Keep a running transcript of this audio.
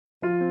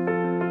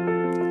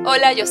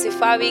Hola, yo soy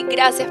Fabi,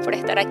 gracias por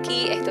estar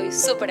aquí, estoy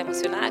súper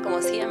emocionada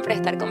como siempre de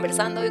estar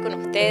conversando hoy con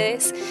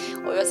ustedes.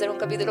 Hoy va a ser un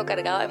capítulo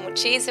cargado de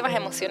muchísimas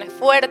emociones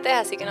fuertes,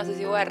 así que no sé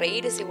si voy a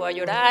reír, si voy a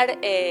llorar,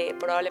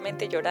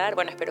 probablemente llorar,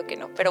 bueno, espero que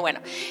no, pero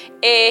bueno,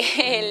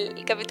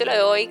 el capítulo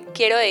de hoy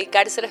quiero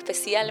dedicárselo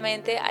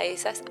especialmente a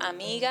esas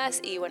amigas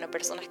y bueno,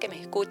 personas que me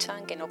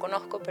escuchan, que no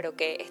conozco, pero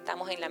que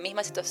estamos en la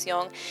misma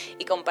situación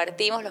y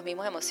compartimos las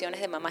mismas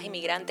emociones de mamás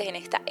inmigrantes en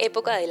esta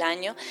época del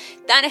año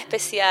tan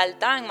especial,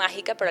 tan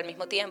mágica, pero al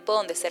mismo tiempo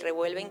donde se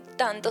revuelven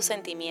tantos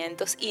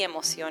sentimientos y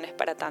emociones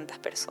para tantas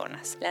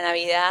personas. La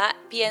Navidad,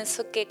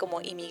 pienso que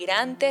como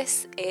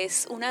inmigrantes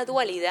es una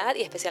dualidad,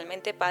 y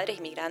especialmente padres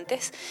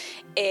inmigrantes,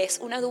 es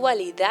una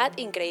dualidad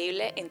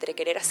increíble entre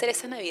querer hacer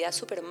esa Navidad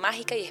súper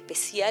mágica y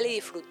especial y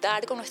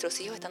disfrutar con nuestros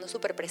hijos estando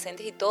súper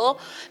presentes y todo,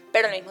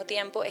 pero al mismo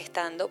tiempo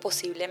estando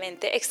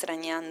posiblemente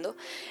extrañando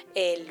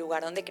el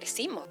lugar donde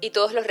crecimos y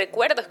todos los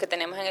recuerdos que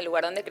tenemos en el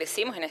lugar donde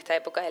crecimos en esta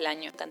época del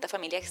año. Tanta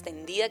familia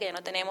extendida que ya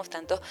no tenemos,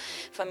 tanto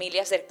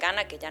familia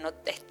cercana que ya no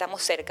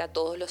estamos cerca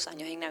todos los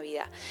años en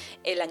Navidad.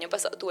 El año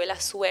pasado tuve la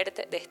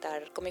suerte de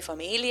estar con mi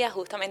familia,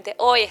 justamente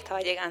hoy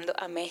estaba llegando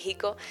a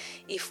México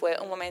y fue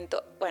un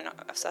momento, bueno,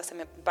 o sea, se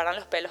me paran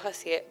los pelos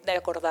así de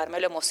acordarme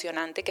lo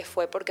emocionante que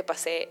fue, porque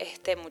pasé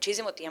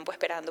muchísimo tiempo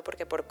esperando,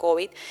 porque por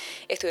COVID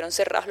estuvieron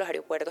cerrados los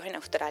aeropuertos en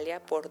Australia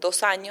por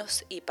 2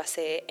 años y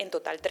pasé en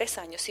total 3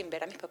 años sin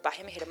ver a mis papás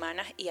y a mis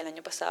hermanas, y el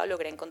año pasado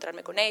logré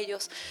encontrarme con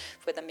ellos,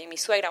 fue también mi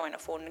suegra, bueno,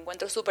 fue un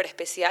encuentro súper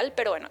especial,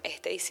 pero bueno,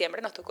 este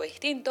diciembre nos tocó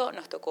distinto,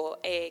 nos tocó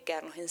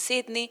quedarnos en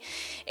Sydney.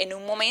 En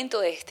un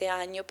momento de este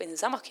año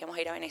pensamos que íbamos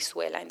a ir a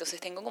Venezuela, entonces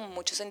tengo como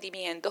muchos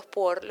sentimientos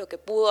por lo que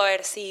pudo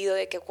haber sido,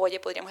 de que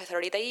oye, podríamos estar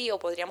ahorita ahí o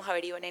podríamos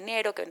haber ido en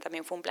enero, que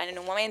también fue un plan en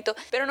un momento,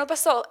 pero no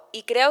pasó,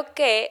 y creo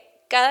que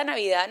cada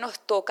Navidad nos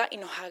toca y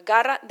nos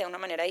agarra de una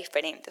manera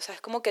diferente. O sea,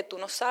 es como que tú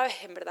no sabes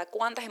en verdad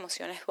cuántas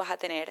emociones vas a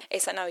tener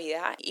esa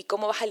Navidad y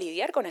cómo vas a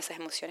lidiar con esas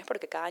emociones,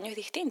 porque cada año es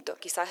distinto.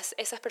 Quizás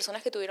esas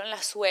personas que tuvieron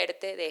la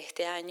suerte de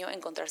este año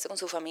encontrarse con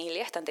su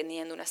familia están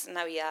teniendo unas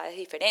Navidades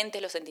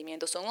diferentes, los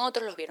sentimientos son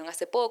otros, los vieron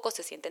hace poco,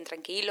 se sienten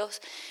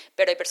tranquilos,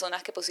 pero hay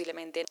personas que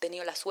posiblemente han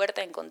tenido la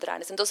suerte de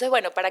encontrarse. Entonces,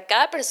 bueno, para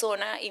cada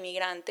persona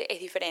inmigrante es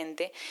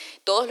diferente,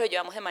 todos lo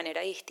llevamos de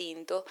manera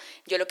distinta.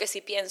 Yo lo que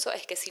sí pienso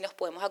es que sí nos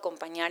podemos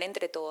acompañar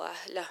entre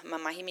todas las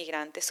mamás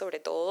inmigrantes, sobre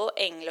todo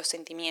en los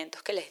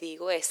sentimientos que les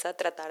digo,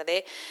 tratar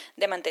de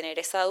mantener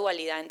esa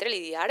dualidad entre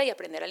lidiar y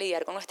aprender a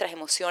lidiar con nuestras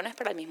emociones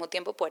para al mismo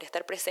tiempo poder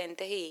estar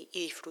presentes y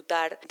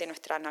disfrutar de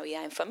nuestra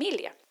Navidad en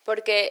familia.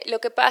 Porque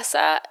lo que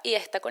pasa y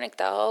está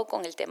conectado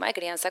con el tema de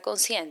crianza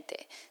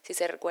consciente, si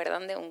se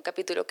recuerdan de un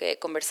capítulo que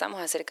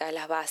conversamos acerca de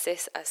las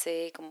bases,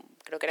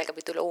 creo que era el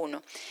capítulo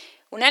 1,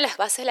 una de las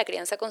bases de la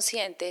crianza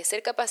consciente es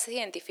ser capaces de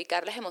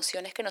identificar las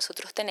emociones que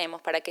nosotros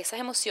tenemos para que esas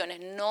emociones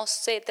no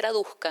se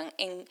traduzcan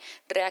en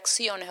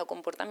reacciones o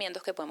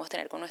comportamientos que podemos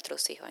tener con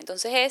nuestros hijos.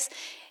 Entonces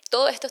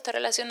todo esto está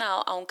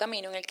relacionado a un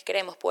camino en el que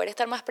queremos poder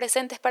estar más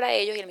presentes para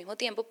ellos y al mismo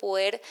tiempo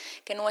poder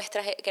que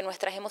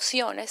nuestras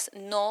emociones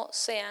no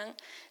sean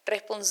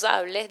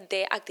responsables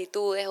de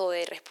actitudes o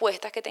de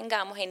respuestas que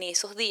tengamos en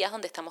esos días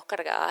donde estamos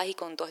cargadas y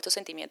con todos estos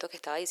sentimientos que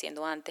estaba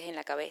diciendo antes en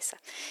la cabeza.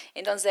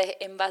 Entonces,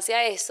 en base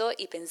a eso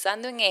y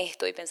pensando en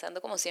esto y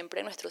pensando como siempre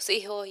en nuestros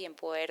hijos y en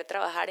poder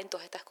trabajar en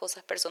todas estas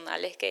cosas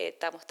personales que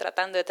estamos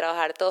tratando de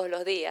trabajar todos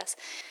los días,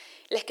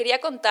 les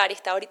quería contar, y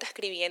estaba ahorita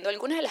escribiendo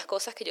algunas de las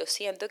cosas que yo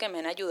siento que me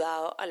han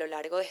ayudado a lo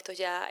largo de esto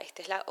ya.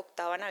 Esta es la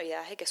 8ª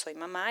Navidad de que soy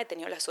mamá, he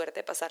tenido la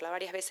suerte de pasarla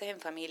varias veces en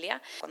familia.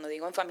 Cuando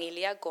digo en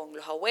familia, con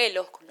los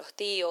abuelos, con los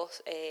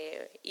tíos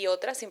y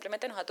otras,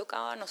 simplemente nos ha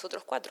tocado a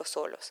nosotros 4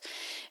 solos.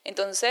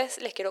 Entonces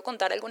les quiero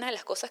contar algunas de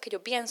las cosas que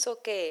yo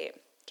pienso que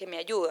me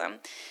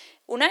ayudan.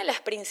 Una de las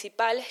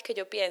principales que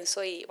yo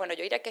pienso, y bueno,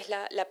 yo diría que es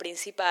la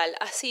principal,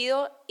 ha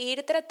sido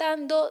ir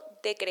tratando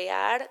de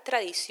crear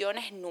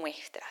tradiciones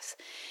nuestras.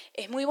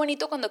 Es muy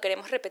bonito cuando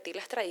queremos repetir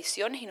las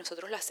tradiciones y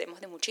nosotros lo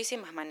hacemos de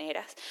muchísimas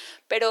maneras,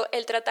 pero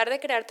el tratar de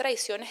crear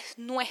tradiciones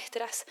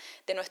nuestras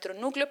de nuestro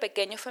núcleo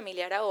pequeño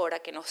familiar ahora,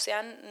 que no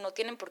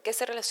tienen por qué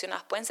ser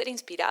relacionadas, pueden ser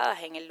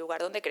inspiradas en el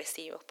lugar donde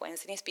crecimos, pueden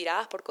ser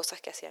inspiradas por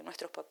cosas que hacían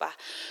nuestros papás,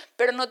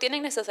 pero no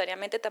tienen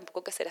necesariamente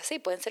tampoco que ser así,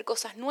 pueden ser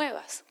cosas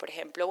nuevas. Por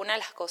ejemplo, una de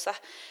las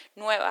cosas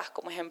nuevas,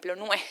 como ejemplo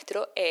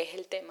nuestro, es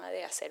el tema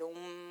de hacer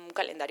un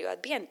calendario de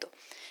Adviento,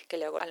 que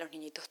le hago a los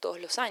niñitos todos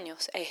los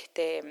años.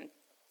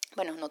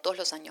 Bueno, no todos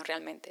los años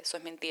realmente, eso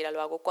es mentira,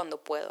 lo hago cuando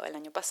puedo. El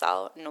año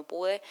pasado no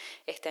pude,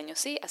 este año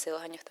sí, hace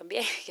 2 años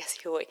también, y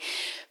así voy.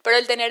 Pero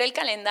el tener el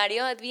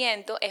calendario de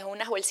Adviento es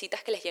unas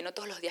bolsitas que les lleno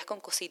todos los días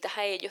con cositas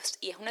a ellos,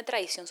 y es una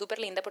tradición súper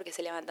linda porque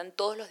se levantan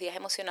todos los días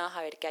emocionados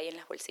a ver qué hay en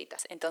las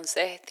bolsitas.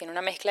 Entonces tiene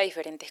una mezcla de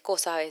diferentes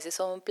cosas, a veces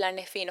son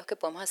planes finos que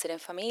podemos hacer en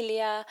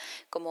familia,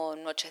 como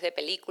noches de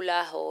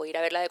películas o ir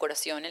a ver la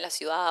decoración en la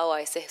ciudad, o a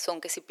veces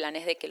son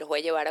planes de que los voy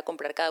a llevar a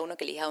comprar cada uno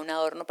que elija un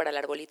adorno para el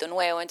arbolito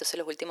nuevo. Entonces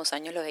los últimos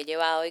años los he he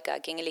llevado y cada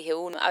quien elige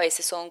uno. A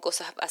veces son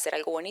cosas, hacer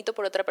algo bonito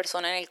por otra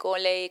persona en el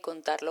cole y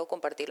contarlo,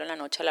 compartirlo en la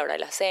noche a la hora de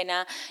la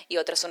cena, y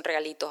otras son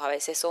regalitos. A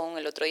veces son,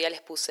 el otro día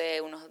les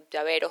puse unos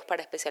llaveros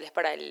especiales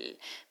para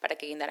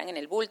que guindaran en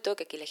el bulto,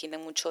 que aquí les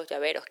guindan muchos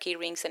llaveros, key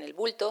rings en el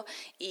bulto,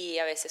 y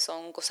a veces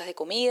son cosas de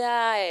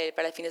comida.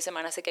 Para el fin de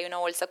semana sé que hay una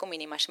bolsa con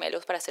mini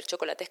marshmallows para hacer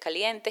chocolates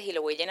calientes y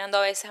lo voy llenando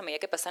a veces a medida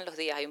que pasan los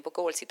días. Hay un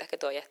poco de bolsitas que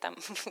todavía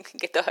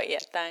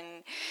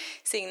están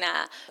sin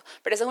nada.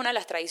 Pero esa es una de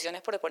las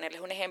tradiciones, por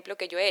ponerles un ejemplo,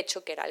 que yo he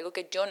hecho, que era algo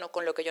que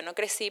con lo que yo no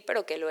crecí,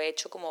 pero que lo he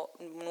hecho como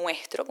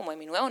nuestro, como de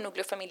mi nuevo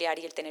núcleo familiar,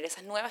 y el tener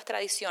esas nuevas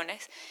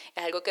tradiciones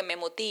es algo que me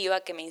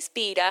motiva, que me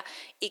inspira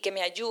y que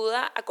me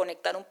ayuda a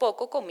conectar un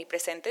poco con mi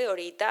presente de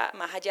ahorita,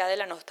 más allá de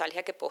la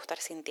nostalgia que puedo estar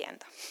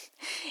sintiendo.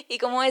 Y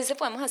como ese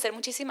podemos hacer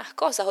muchísimas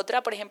cosas.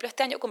 Otra, por ejemplo,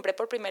 este año compré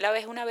por primera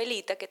vez una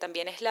velita, que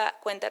también es la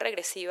cuenta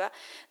regresiva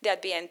de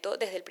Adviento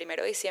desde el 1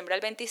 de diciembre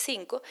al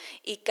 25,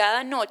 y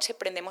cada noche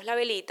prendemos la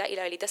velita y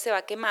la velita se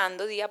va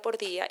quemando día por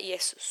día, y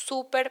es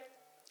súper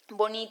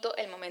bonito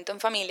el momento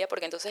en familia,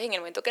 porque entonces en el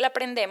momento que la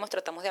prendemos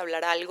tratamos de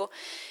hablar algo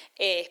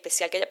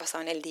especial que haya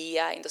pasado en el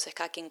día. Entonces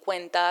cada quien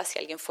cuenta si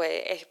alguien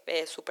fue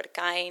súper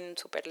kind,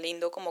 súper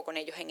lindo como con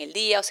ellos en el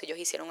día, o si ellos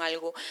hicieron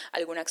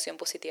alguna acción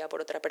positiva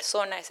por otra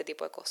persona, ese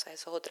tipo de cosas.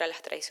 Eso es otra de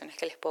las tradiciones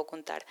que les puedo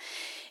contar.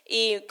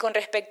 Y con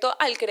respecto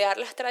al crear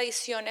las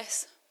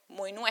tradiciones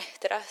muy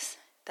nuestras,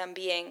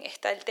 también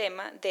está el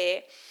tema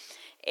de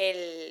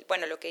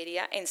lo que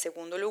diría en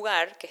segundo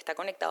lugar, que está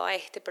conectado a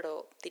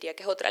pero diría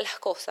que es otra de las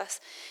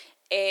cosas,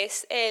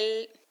 es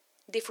el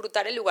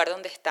disfrutar el lugar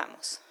donde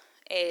estamos.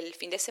 El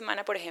fin de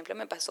semana, por ejemplo,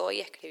 me pasó,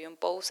 y escribí un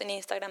post en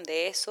Instagram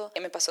de eso,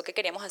 me pasó que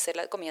queríamos hacer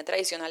la comida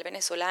tradicional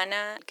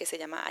venezolana, que se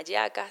llama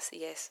hallacas,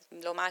 y es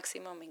lo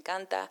máximo, me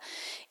encanta,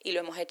 y lo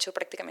hemos hecho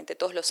prácticamente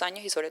todos los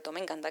años, y sobre todo me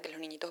encanta que los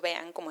niñitos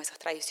vean como esas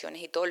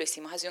tradiciones y todo. Lo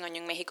hicimos hace un año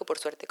en México, por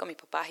suerte, con mis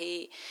papás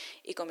y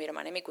con mi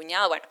hermana y mi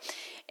cuñado. Bueno,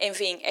 en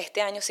fin,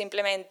 este año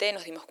simplemente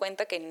nos dimos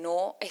cuenta que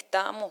no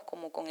estábamos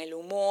como con el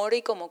humor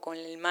y como con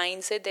el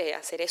mindset de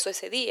hacer eso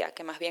ese día,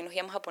 que más bien nos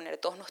íbamos a poner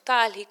todos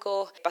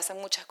nostálgicos. Pasan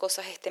muchas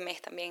cosas este mes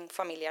también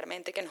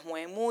familiarmente que nos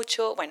mueven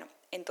mucho. Bueno,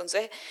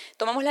 entonces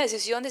tomamos la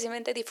decisión de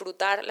simplemente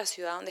disfrutar la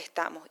ciudad donde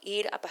estamos,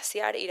 ir a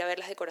pasear, ir a ver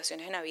las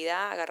decoraciones de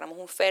Navidad. Agarramos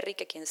un ferry,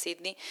 que aquí en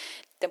Sydney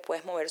te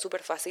puedes mover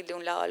súper fácil de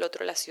un lado al otro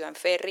de la ciudad en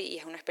ferry, y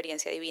es una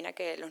experiencia divina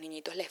que a los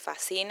niñitos les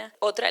fascina.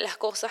 Otra de las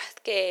cosas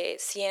que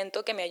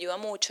siento que me ayuda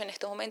mucho en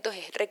estos momentos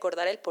es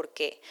recordar el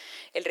porqué,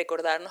 el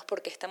recordarnos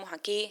por qué estamos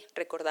aquí,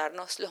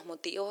 recordarnos los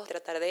motivos,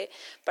 tratar de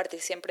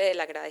partir siempre del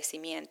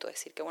agradecimiento, es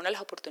decir, que bueno,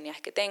 las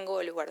oportunidades que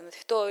tengo, el lugar donde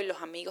estoy,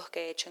 los amigos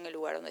que he hecho en el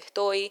lugar donde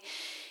estoy.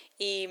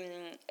 Y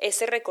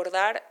ese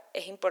recordar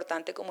es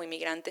importante como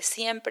inmigrante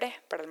siempre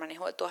para el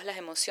manejo de todas las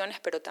emociones,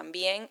 pero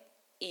también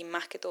y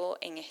más que todo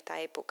en esta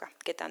época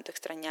que tanto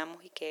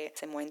extrañamos y que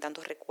se mueven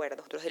tantos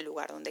recuerdos del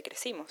lugar donde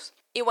crecimos.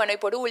 Y bueno, y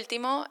por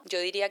último, yo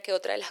diría que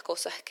otra de las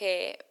cosas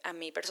que a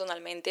mí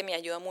personalmente me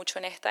ayuda mucho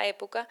en esta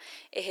época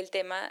es el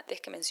tema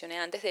que mencioné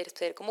antes, de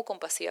ser como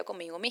compasiva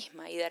conmigo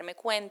misma y darme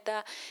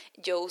cuenta.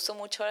 Yo uso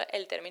mucho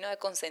el término de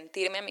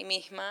consentirme a mí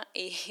misma,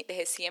 y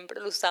desde siempre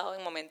lo he usado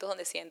en momentos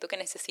donde siento que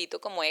necesito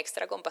como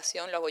extra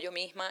compasión, lo hago yo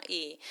misma.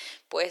 Y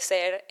puede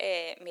ser,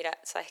 mira,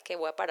 sabes que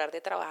voy a parar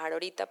de trabajar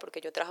ahorita porque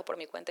yo trabajo por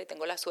mi cuenta y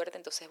tengo la suerte,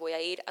 entonces voy a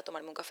ir a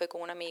tomarme un café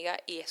con una amiga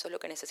y eso es lo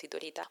que necesito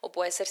ahorita. O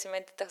puede ser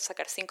simplemente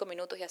sacar 5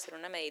 minutos y hacer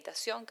una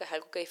meditación, que es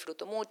algo que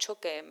disfruto mucho,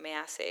 que me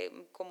hace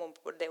como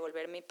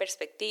devolver mi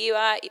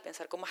perspectiva y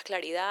pensar con más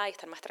claridad y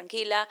estar más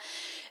tranquila.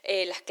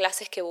 Las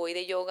clases que voy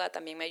de yoga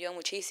también me ayudan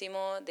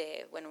muchísimo,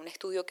 un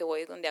estudio que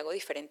voy donde hago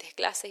diferentes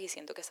clases, y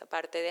siento que esa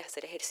parte de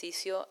hacer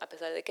ejercicio, a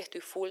pesar de que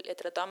estoy full, he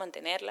tratado de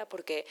mantenerla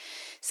porque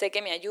sé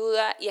que me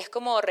ayuda, y es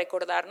como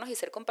recordarnos y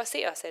ser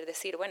compasiva,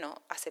 decir,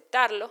 bueno,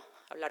 aceptarlo,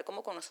 hablar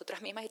como con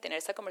nosotras mismas y tener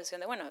esa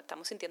conversación de, bueno,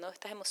 estamos sintiendo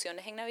estas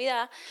emociones en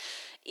Navidad.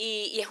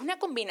 Y es una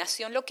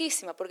combinación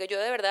loquísima, porque yo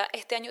de verdad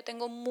este año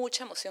tengo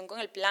mucha emoción con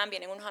el plan.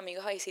 Vienen unos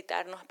amigos a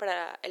visitarnos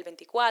para el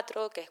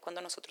 24, que es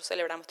cuando nosotros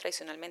celebramos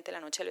tradicionalmente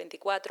la noche del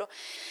 24,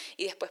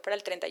 y después para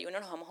el 31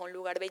 nos vamos a un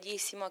lugar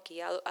bellísimo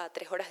aquí a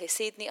 3 horas de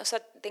Sydney. O sea,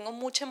 tengo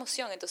mucha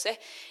emoción, entonces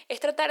es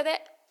tratar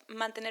de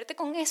mantenerte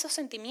con esos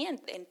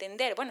sentimientos,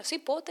 entender, bueno, sí,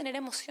 puedo tener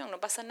emoción, no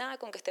pasa nada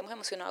con que estemos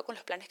emocionados con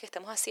los planes que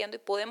estamos haciendo, y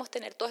podemos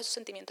tener todos esos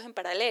sentimientos en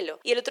paralelo.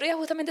 Y el otro día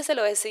justamente se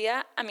lo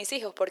decía a mis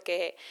hijos,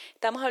 porque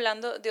estábamos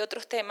hablando de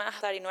otros temas,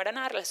 y no era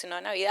nada relacionado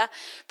a Navidad,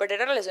 pero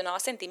era relacionado a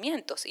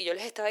sentimientos, y yo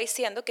les estaba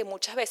diciendo que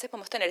muchas veces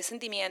podemos tener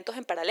sentimientos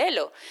en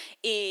paralelo,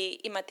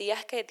 y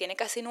Matías, que tiene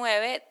casi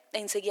 9,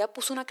 enseguida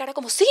puso una cara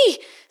como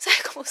sí,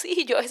 ¿sabes? Como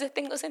sí, yo a veces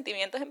tengo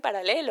sentimientos en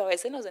paralelo, a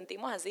veces nos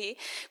sentimos así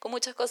con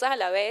muchas cosas a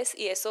la vez,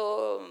 y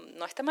eso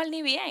no está mal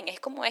ni bien, es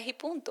como es y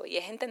punto, y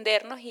es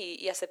entendernos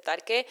y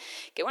aceptar que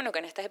bueno, que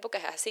en estas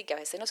épocas es así, que a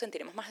veces nos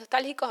sentiremos más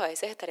nostálgicos, a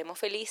veces estaremos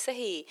felices,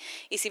 y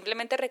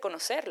simplemente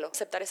reconocerlo,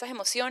 aceptar esas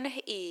emociones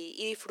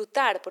y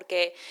disfrutar,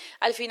 porque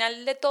al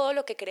final de todo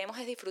lo que queremos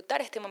es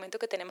disfrutar este momento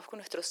que tenemos con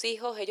nuestros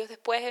hijos. Ellos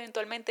después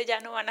eventualmente ya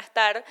no van a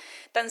estar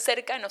tan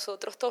cerca de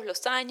nosotros todos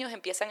los años,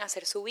 empiezan a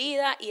hacer su vida,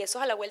 y eso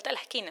es a la vuelta de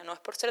la esquina. No es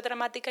por ser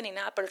dramática dramática ni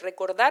nada, pero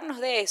recordarnos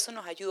de eso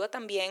nos ayuda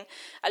también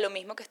a lo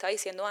mismo que estaba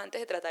diciendo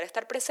antes, de tratar de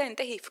estar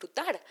presentes y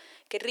disfrutar.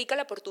 Qué rica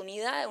la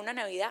oportunidad de una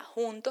Navidad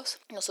juntos,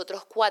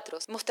 nosotros 4.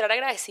 Mostrar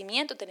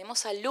agradecimiento, tenemos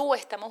salud,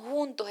 estamos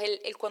juntos.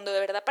 Cuando de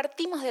verdad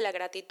partimos de la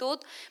gratitud,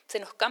 se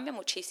nos cambia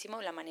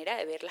muchísimo la manera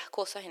de ver las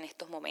cosas en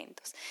estos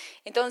momentos.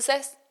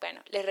 Entonces,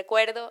 bueno, les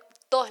recuerdo,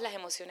 todas las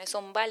emociones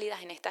son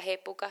válidas en estas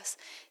épocas.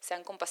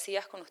 Sean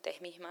compasivas con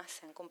ustedes mismas,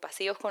 sean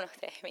compasivos con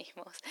ustedes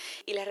mismos.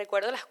 Y les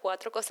recuerdo las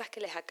 4 cosas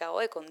que les acabo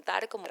de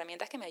contar como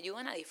herramientas que me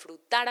ayudan a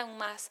disfrutar aún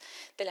más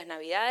de las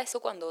Navidades, o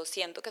cuando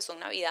siento que son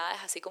Navidades,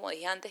 así como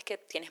dije antes, que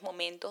tienes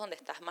momentos donde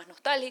estás más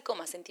nostálgico,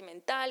 más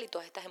sentimental, y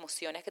todas estas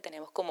emociones que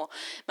tenemos como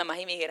mamás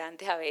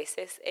inmigrantes a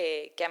veces,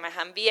 que además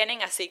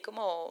vienen así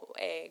como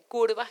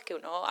curvas que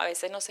uno a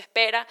veces no se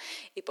espera,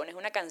 y pones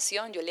una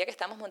canción. Yo el día que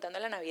estábamos montando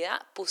la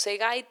Navidad puse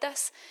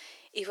gaitas,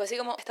 y fue así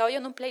como, estaba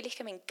oyendo un playlist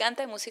que me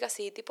encanta de música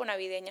así tipo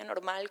navideña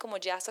normal, como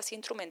jazz así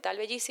instrumental,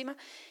 bellísima,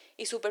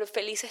 y súper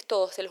felices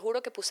todos. Se los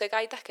juro que puse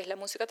gaitas, que es la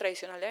música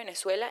tradicional de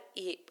Venezuela,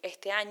 y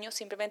este año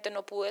simplemente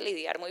no pude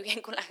lidiar muy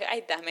bien con las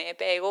gaitas, me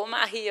pegó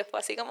más, y yo fue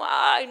así como,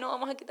 ay, no,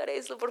 vamos a quitar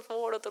eso, por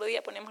favor, otro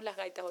día ponemos las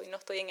gaitas, hoy no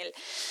estoy en el...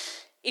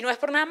 Y no es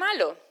por nada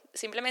malo,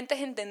 simplemente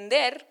es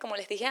entender, como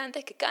les dije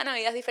antes, que cada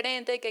Navidad es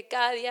diferente, que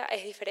cada día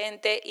es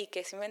diferente, y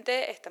que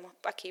simplemente estamos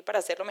aquí para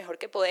hacer lo mejor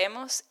que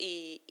podemos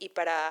y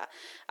para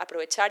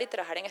aprovechar y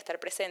trabajar en estar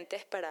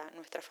presentes para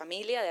nuestra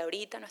familia de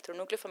ahorita, nuestro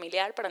núcleo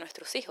familiar, para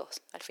nuestros hijos,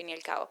 al fin y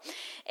al cabo.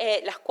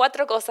 Las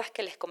 4 cosas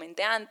que les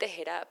comenté antes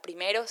era,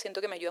 primero,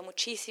 siento que me ayuda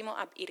muchísimo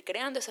a ir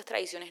creando esas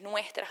tradiciones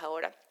nuestras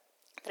ahora,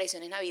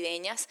 tradiciones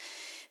navideñas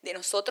de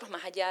nosotros,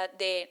 más allá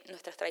de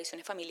nuestras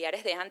tradiciones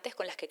familiares de antes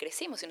con las que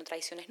crecimos, sino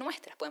tradiciones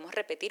nuestras. Podemos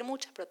repetir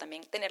muchas, pero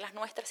también tener las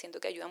nuestras siento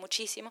que ayuda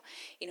muchísimo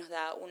y nos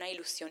da una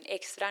ilusión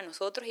extra a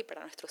nosotros, y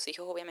para nuestros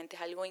hijos obviamente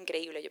es algo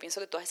increíble. Yo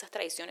pienso que todas esas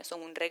tradiciones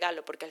son un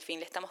regalo, porque al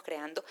fin le estamos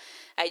creando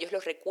a ellos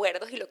los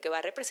recuerdos y lo que va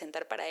a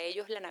representar para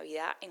ellos la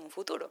Navidad en un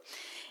futuro.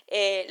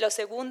 Lo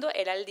segundo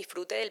era el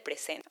disfrute del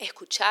presente,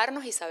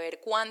 escucharnos y saber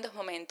cuándo es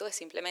momento de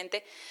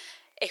simplemente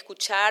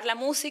escuchar la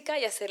música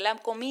y hacer la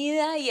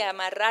comida y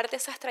amarrarte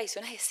esas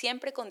tradiciones de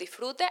siempre con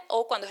disfrute,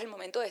 o cuando es el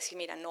momento de decir,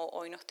 mira, no,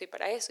 hoy no estoy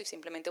para eso y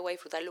simplemente voy a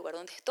disfrutar el lugar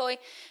donde estoy,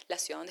 la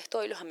ciudad donde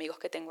estoy, los amigos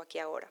que tengo aquí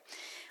ahora.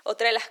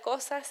 Otra de las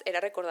cosas era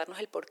recordarnos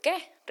el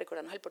porqué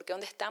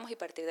donde estamos, y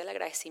partir del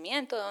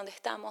agradecimiento de dónde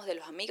estamos, de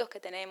los amigos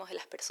que tenemos, de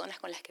las personas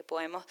con las que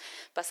podemos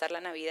pasar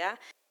la Navidad.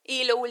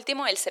 Y lo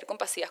último, el ser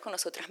compasivas con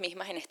nosotras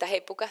mismas en estas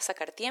épocas,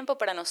 sacar tiempo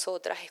para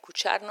nosotras,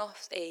 escucharnos,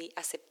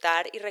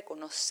 aceptar y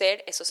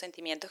reconocer esos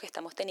sentimientos que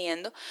estamos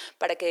teniendo,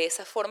 para que de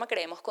esa forma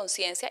creemos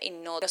conciencia y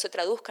no se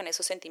traduzcan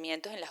esos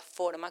sentimientos en la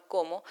forma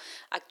como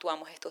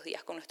actuamos estos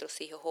días con nuestros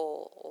hijos,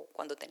 o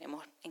cuando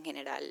tenemos en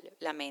general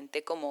la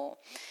mente como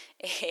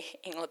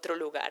en otro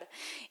lugar.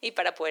 Y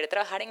para poder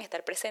trabajar en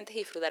estar presentes y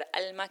disfrutar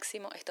al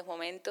máximo estos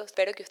momentos,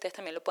 espero que ustedes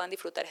también lo puedan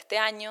disfrutar este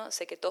año.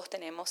 Sé que todos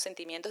tenemos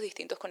sentimientos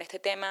distintos con este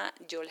tema.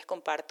 Yo les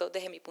comparto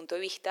desde mi punto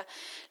de vista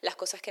las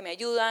cosas que me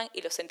ayudan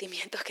y los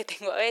sentimientos que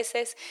tengo a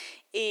veces.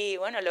 Y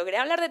bueno, logré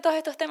hablar de todos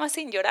estos temas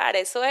sin llorar.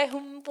 Eso es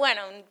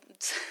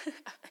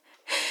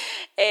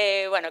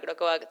bueno, creo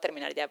que voy a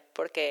terminar ya,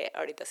 porque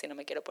ahorita sí no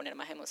me quiero poner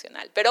más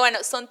emocional. Pero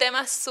bueno, son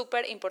temas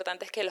súper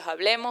importantes que los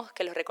hablemos,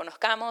 que los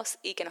reconozcamos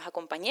y que nos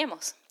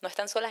acompañemos. No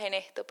están solas en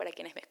esto, para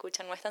quienes me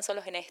escuchan, no están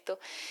solos en esto.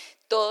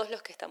 Todos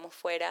los que estamos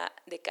fuera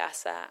de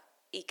casa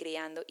y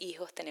criando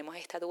hijos tenemos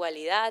esta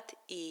dualidad,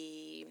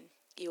 y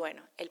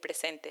bueno, el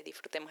presente,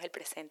 disfrutemos el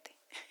presente.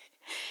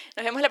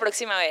 Nos vemos la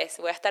próxima vez.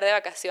 Voy a estar de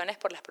vacaciones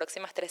por las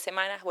próximas 3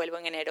 semanas. Vuelvo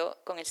en enero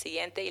con el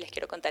siguiente, y les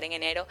quiero contar en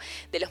enero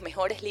de los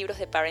mejores libros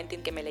de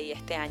parenting que me leí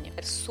este año.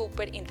 Es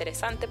súper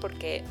interesante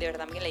porque de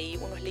verdad me leí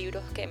unos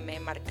libros que me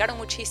marcaron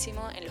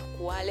muchísimo, en los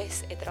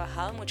cuales he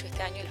trabajado mucho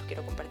este año y los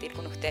quiero compartir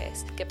con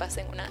ustedes. Que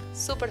pasen una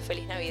súper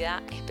feliz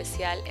Navidad,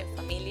 especial en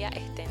familia,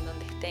 estén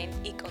donde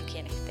estén y con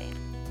quien estén.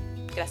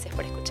 Gracias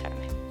por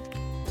escucharme.